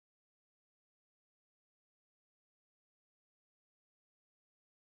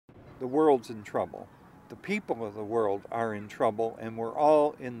the world's in trouble. The people of the world are in trouble, and we're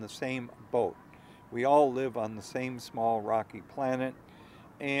all in the same boat. We all live on the same small rocky planet,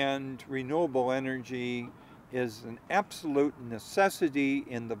 and renewable energy is an absolute necessity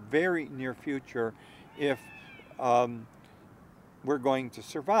in the very near future if we're going to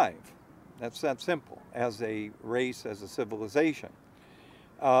survive. That's that simple, as a race, as a civilization.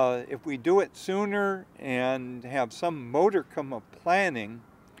 If we do it sooner and have some modicum of planning,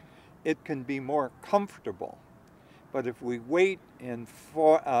 it can be more comfortable. But if we wait and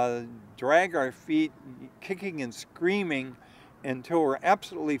drag our feet, kicking and screaming, until we're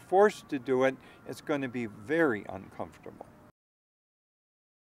absolutely forced to do it, it's going to be very uncomfortable.